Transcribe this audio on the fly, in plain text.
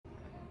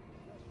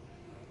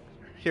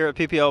here at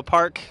PPL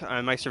Park.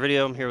 I'm Mike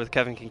Servideo. I'm here with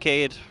Kevin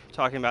Kincaid,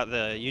 talking about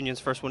the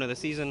Union's first win of the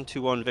season,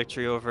 2-1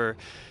 victory over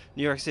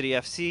New York City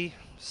FC.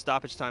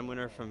 Stoppage time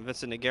winner from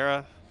Vincent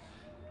Nogueira.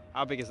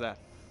 How big is that?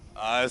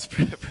 It's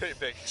pretty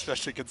big,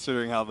 especially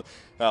considering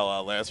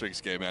how last week's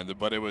game ended.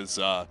 But it was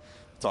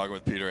talking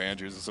with Peter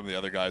Andrews and some of the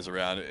other guys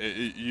around.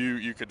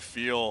 You could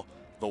feel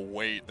the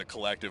weight, the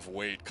collective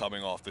weight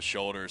coming off the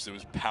shoulders. It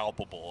was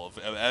palpable of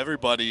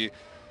everybody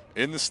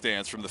in the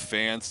stands, from the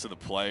fans to the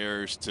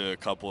players to a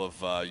couple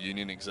of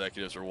Union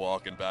executives were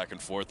walking back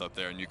and forth up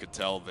there, and you could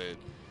tell that.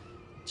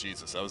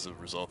 Jesus, that was the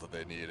result that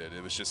they needed.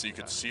 It was just you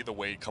could see the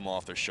weight come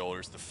off their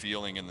shoulders. The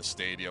feeling in the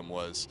stadium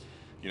was,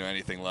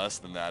 anything less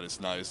than that is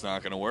not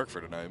going to work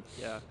for tonight.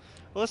 Yeah.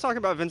 Well, let's talk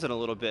about Vincent a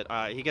little bit.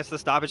 He gets the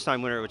stoppage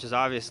time winner, which is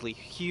obviously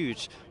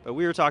huge. But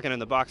we were talking in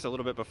the box a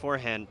little bit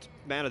beforehand.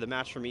 Man of the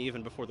match for me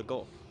even before the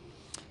goal.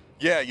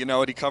 Yeah, you know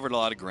what? He covered a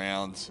lot of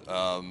ground.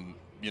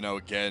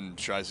 Again,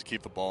 tries to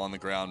keep the ball on the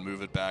ground,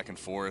 move it back and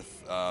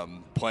forth,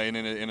 playing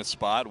in a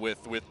spot with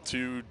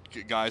two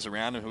guys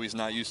around him who he's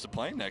not used to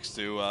playing next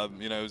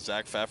to.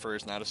 Zach Pfeffer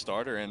is not a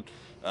starter, and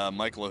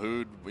Mike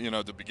LaHood,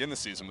 to begin the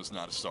season was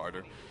not a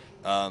starter.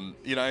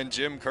 And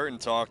Jim Curtin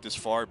talked as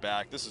far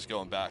back, this is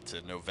going back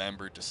to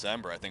November,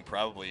 December, I think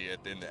probably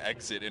in the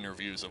exit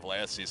interviews of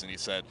last season, he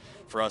said,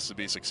 for us to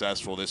be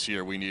successful this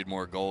year, we need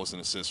more goals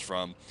and assists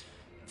from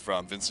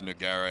Vincent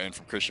Nogueira and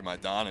from Christian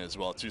Maidana as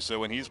well too.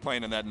 So when he's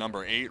playing in that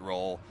number 8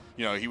 role,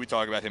 he would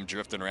talk about him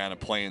drifting around and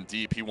playing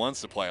deep. He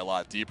wants to play a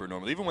lot deeper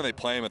normally. Even when they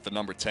play him at the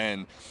number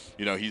 10,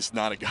 he's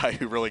not a guy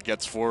who really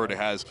gets forward or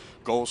has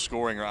goal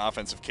scoring or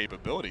offensive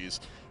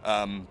capabilities.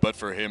 But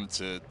for him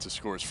to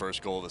score his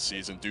first goal of the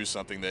season, do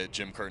something that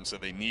Jim Curtin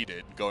said they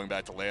needed going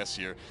back to last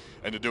year,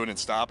 and to do it in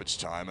stoppage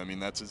time, I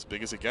mean, that's as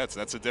big as it gets.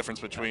 That's the difference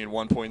between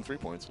 1 point and 3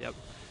 points. Yep.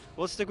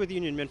 Well, let's stick with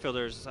Union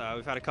midfielders.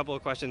 We've had a couple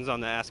of questions on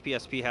the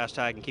AskPSP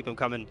hashtag, and keep them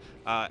coming.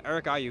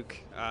 Eric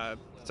Ayuk.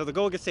 So the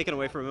goal gets taken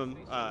away from him.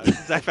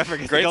 Zach Pfeffer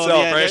gets Great the goal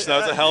celebration.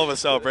 That was a hell of a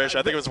celebration.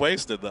 I think it was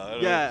wasted, though.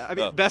 Yeah, I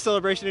mean, best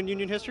celebration in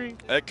Union history?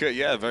 It could,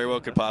 yeah, very well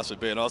could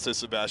possibly be. And also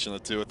Sebastian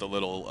Letou with the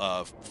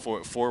little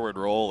forward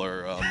roll.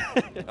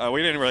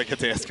 We didn't really get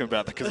to ask him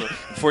about that because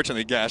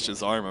unfortunately he gashed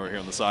his arm over here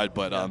on the side.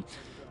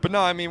 But no,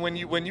 I mean, when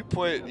you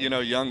put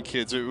young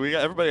kids,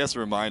 everybody has to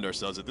remind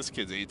ourselves that this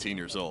kid's 18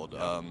 years old.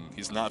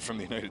 He's not from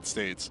the United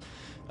States.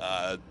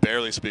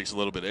 Barely speaks a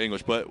little bit of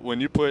English. But when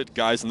you put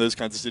guys in those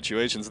kinds of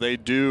situations, they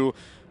do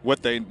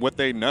what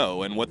they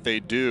know, and what they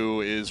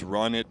do is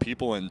run at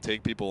people and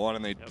take people on,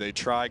 and they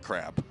try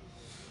crap.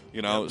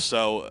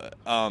 So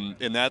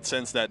in that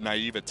sense, that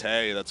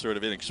naivete, that sort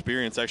of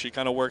inexperience actually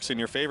kind of works in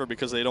your favor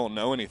because they don't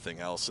know anything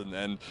else.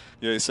 And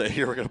they say,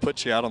 here, we're going to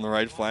put you out on the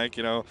right flank,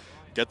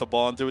 get the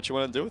ball and do what you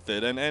want to do with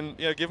it. And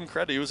give him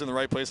credit. He was in the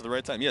right place at the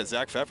right time. Yeah,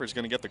 Zach Pfeffer is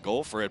going to get the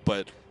goal for it,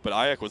 but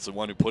Ayuk was the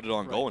one who put it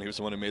on goal, and he was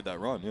the one who made that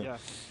run. Yeah.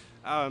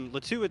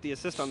 Letou with the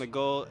assist on the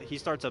goal. He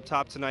starts up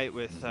top tonight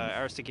with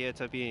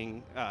Aristeguieta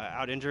being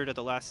out injured at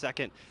the last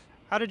second.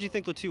 How did you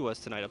think Letou was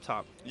tonight up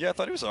top? Yeah, I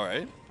thought he was all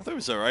right.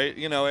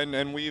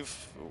 And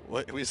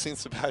we've seen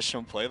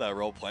Sebastian play that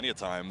role plenty of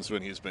times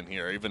when he's been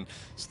here. Even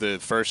the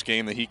first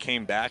game that he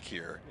came back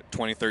here,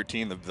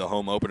 2013, the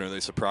home opener, they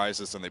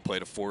surprised us and they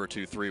played a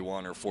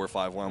 4-2-3-1 or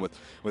 4-5-1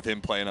 with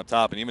him playing up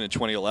top. And even in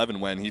 2011,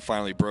 when he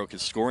finally broke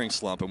his scoring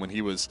slump and when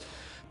he was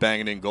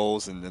banging in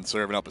goals and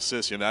serving up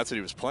assists, that's what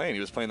he was playing.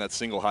 He was playing that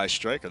single high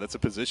striker. That's a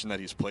position that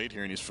he's played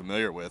here and he's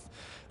familiar with.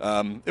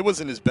 It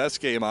wasn't his best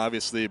game,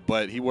 obviously,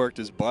 but he worked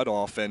his butt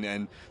off,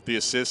 and the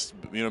assists,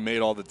 made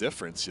all the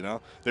difference.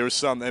 There was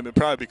some, and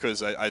probably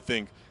because I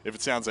think if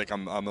it sounds like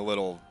I'm a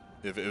little.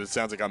 If it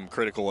sounds like I'm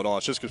critical at all,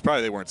 it's just because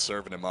probably they weren't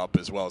serving him up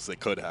as well as they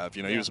could have.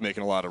 He was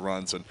making a lot of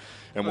runs and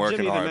working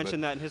Jimmy hard. Jimmy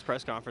mentioned that in his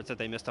press conference that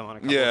they missed him on a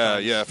couple of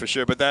times. Yeah, for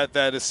sure. But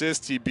that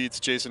assist, he beats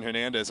Jason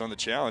Hernandez on the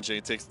challenge, and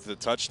he takes it to the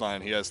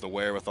touchline. He has the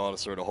wherewithal to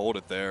sort of hold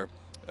it there,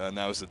 and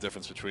that was the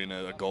difference between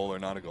a goal or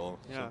not a goal.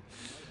 Yeah. So.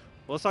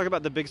 Well, let's talk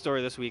about the big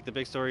story this week. The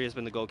big story has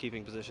been the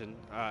goalkeeping position.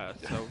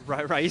 So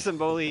Raïs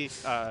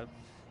Mboli,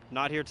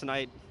 not here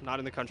tonight, not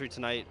in the country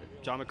tonight.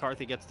 John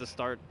McCarthy gets the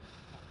start.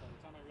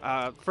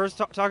 First,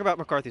 talk about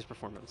McCarthy's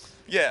performance.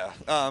 Yeah,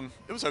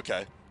 it was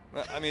okay.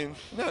 I mean,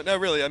 no,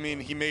 really. I mean,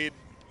 he made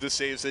the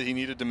saves that he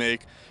needed to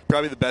make.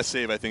 Probably the best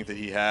save I think that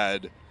he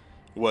had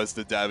was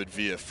the David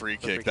Villa free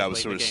kick that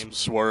was sort of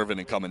swerving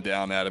and coming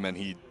down at him, and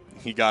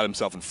he got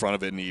himself in front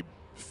of it, and he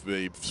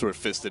sort of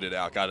fisted it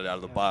out, got it out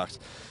of the box.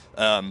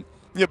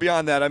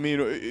 Beyond that, I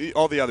mean,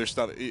 all the other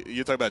stuff,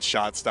 you talk about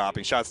shot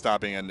stopping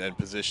and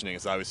positioning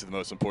is obviously the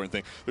most important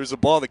thing. There's a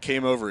ball that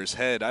came over his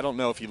head. I don't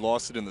know if he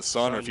lost it in the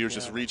sun or if he was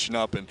just reaching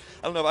up. And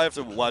I don't know, I have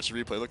to watch the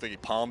replay. It looked like he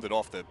palmed it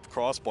off the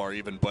crossbar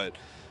even, but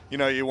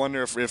you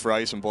wonder if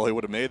Raïs Mboli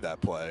would have made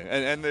that play.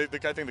 And I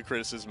think the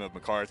criticism of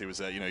McCarthy was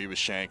that, he was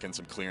shanking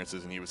some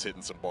clearances and he was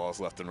hitting some balls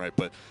left and right.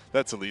 But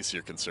that's at least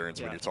your concerns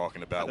when you're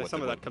talking about what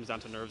some of that comes down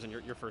to nerves in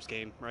your first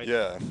game, right?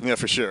 Yeah,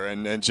 for sure.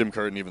 And Jim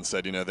Curtin even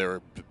said, they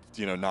were,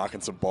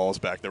 knocking some balls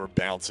back. They were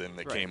bouncing.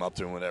 They came up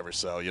to him, whatever.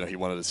 So, he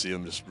wanted to see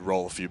him just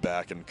roll a few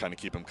back and kind of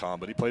keep him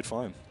calm. But he played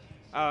fine.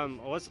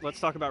 Well, let's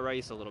talk about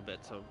Rice a little bit.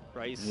 So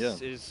Yeah.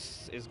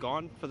 Rice is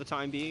gone for the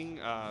time being.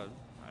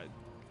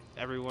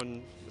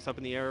 Everyone is up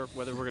in the air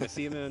whether we're going to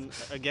see him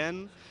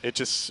again. It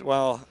just,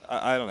 well,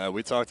 I don't know.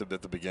 We talked at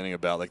the beginning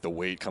about like the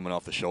weight coming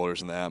off the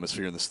shoulders and the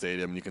atmosphere in the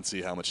stadium. And you can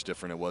see how much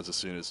different it was as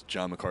soon as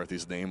John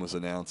McCarthy's name was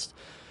announced.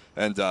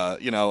 And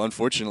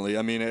unfortunately,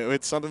 I mean,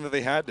 it's something that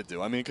they had to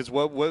do. I mean, because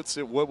what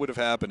would have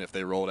happened if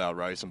they rolled out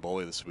Rice and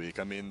Boley this week?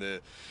 I mean,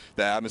 the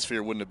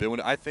atmosphere wouldn't have been.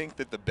 I think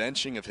that the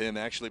benching of him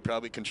actually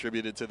probably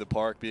contributed to the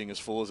park being as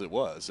full as it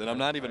was. And I'm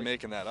not even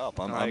making that up.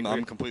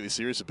 I'm completely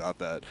serious about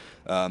that.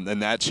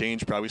 And that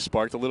change probably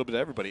sparked a little bit of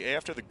everybody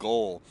after the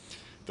goal,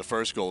 the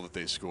first goal that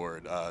they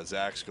scored,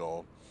 Zach's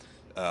goal.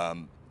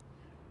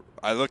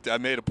 I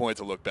made a point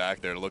to look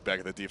back there, to look back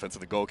at the defense of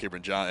the goalkeeper,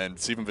 and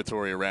Stephen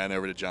Vittoria ran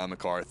over to John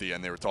McCarthy,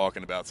 and they were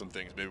talking about some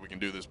things. Maybe we can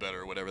do this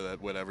better, or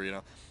whatever, you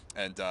know.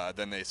 And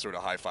then they sort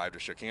of high-fived or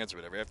shook hands or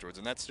whatever afterwards.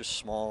 And that's just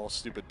small,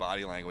 stupid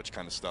body language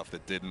kind of stuff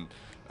that didn't.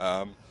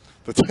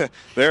 But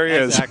there he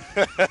is.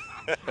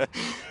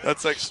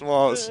 That's like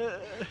small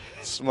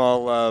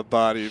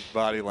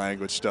body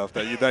language stuff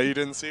that you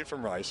didn't see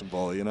from Rice and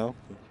Boley, you know.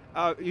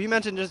 You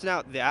mentioned just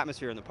now the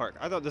atmosphere in the park.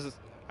 I thought this is.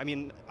 I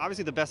mean,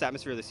 obviously the best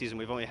atmosphere of the season.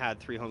 We've only had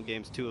 3 home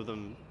games, 2 of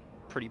them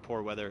pretty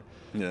poor weather.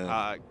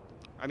 Yeah.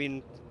 I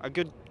mean, a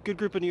good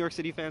group of New York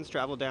City fans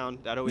traveled down.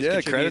 That always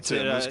credit contributes to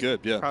them. It was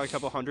good. Yeah. Probably a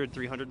couple 100,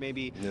 300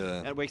 maybe.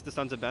 Yeah. That wakes the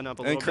Sons of Ben up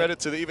a little bit. And credit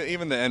to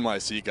even the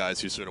NYC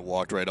guys who sort of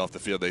walked right off the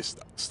field. They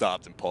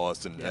stopped and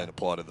paused and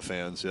applauded the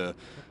fans. Yeah.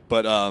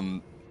 But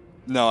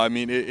no, I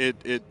mean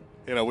it.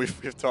 You know,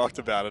 we've talked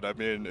about it. I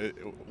mean,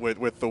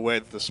 with the way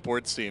that the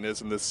sports scene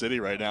is in this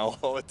city right now,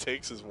 all it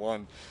takes is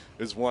one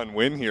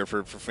win here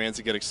for fans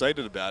to get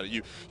excited about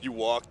it. You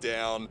walk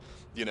down,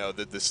 you know,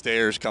 the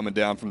stairs coming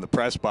down from the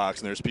press box,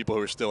 and there's people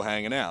who are still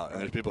hanging out, and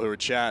there's people who are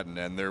chatting,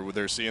 and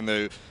they're seeing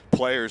the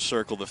players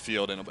circle the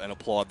field and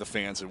applaud the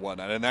fans and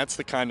whatnot. And that's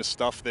the kind of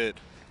stuff that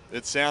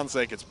it sounds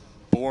like it's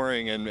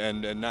boring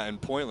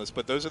and pointless,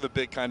 but those are the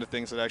big kind of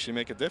things that actually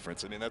make a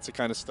difference. I mean, that's the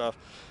kind of stuff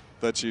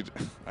that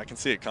I can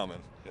see it coming.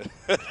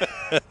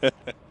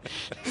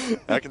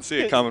 I can see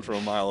it coming from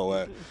a mile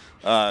away.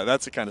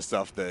 That's the kind of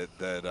stuff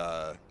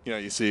that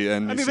you see,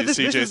 and you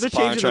see CJ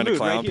Sapong trying to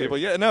clown people.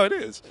 Yeah, no, it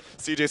is.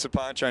 CJ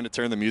Sapong trying to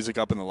turn the music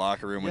up in the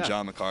locker room when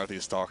John McCarthy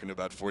is talking to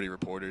about 40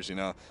 reporters. You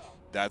know,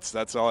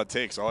 that's all it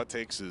takes. All it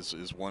takes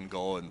is one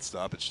goal and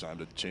stoppage time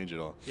to change it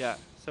all. Yeah.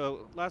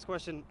 So last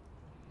question: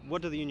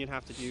 what do the Union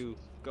have to do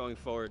going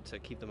forward to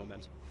keep the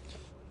momentum?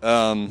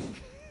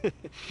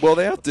 Well,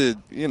 they have to.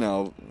 You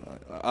know,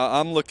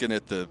 I'm looking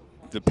at the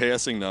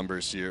passing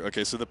numbers here.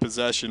 Okay, so the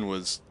possession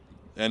was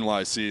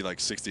NYC like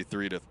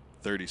 63 to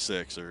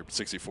 36 or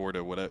 64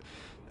 to whatever,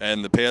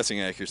 and the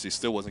passing accuracy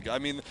still wasn't good. I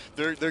mean,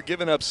 they're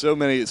giving up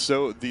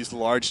these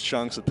large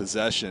chunks of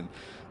possession,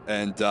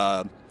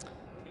 and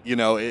you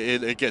know,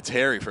 it gets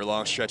hairy for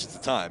long stretches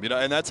of time. You know,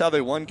 and that's how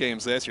they won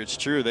games last year. It's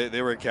true,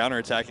 they were a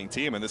counterattacking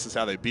team, and this is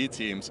how they beat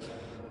teams.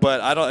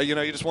 But I don't, you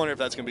know, you just wonder if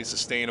that's going to be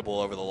sustainable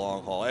over the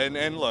long haul.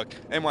 And look,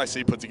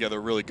 NYC put together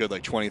a really good,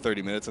 like 20,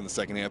 30 minutes in the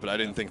second half, but I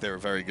didn't think they were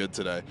very good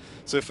today.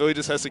 So Philly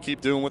just has to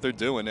keep doing what they're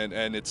doing.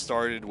 And it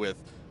started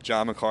with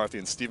John McCarthy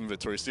and Stephen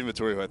Vittoria. Stephen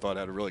Vittoria, who I thought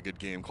had a really good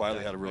game,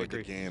 quietly had a really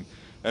good game.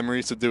 And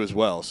Marisa do as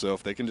well. So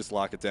if they can just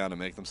lock it down and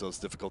make themselves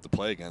difficult to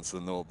play against,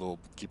 then they'll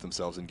keep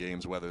themselves in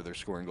games whether they're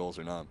scoring goals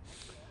or not.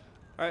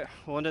 All right,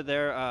 we'll end it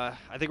there.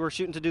 I think we're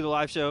shooting to do the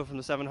live show from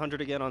the 700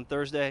 again on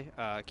Thursday.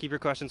 Keep your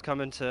questions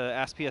coming to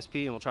Ask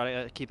PSP, and we'll try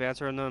to keep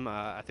answering them.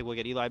 I think we'll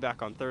get Eli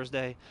back on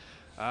Thursday.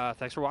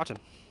 Thanks for watching.